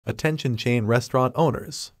Attention chain restaurant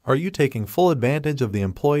owners, are you taking full advantage of the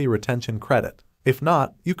employee retention credit? If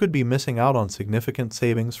not, you could be missing out on significant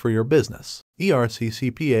savings for your business.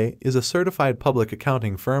 ERC CPA is a certified public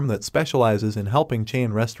accounting firm that specializes in helping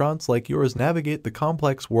chain restaurants like yours navigate the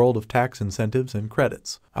complex world of tax incentives and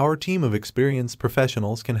credits. Our team of experienced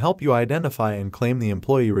professionals can help you identify and claim the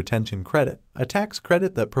employee retention credit, a tax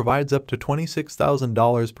credit that provides up to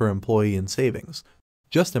 $26,000 per employee in savings.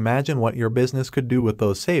 Just imagine what your business could do with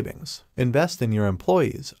those savings. Invest in your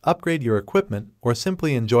employees, upgrade your equipment, or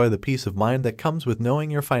simply enjoy the peace of mind that comes with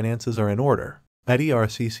knowing your finances are in order. At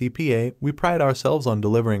ERC CPA, we pride ourselves on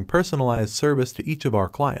delivering personalized service to each of our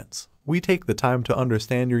clients. We take the time to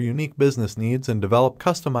understand your unique business needs and develop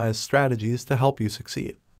customized strategies to help you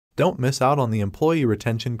succeed. Don't miss out on the employee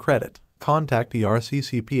retention credit. Contact ERC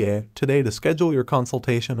CPA today to schedule your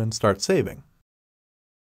consultation and start saving.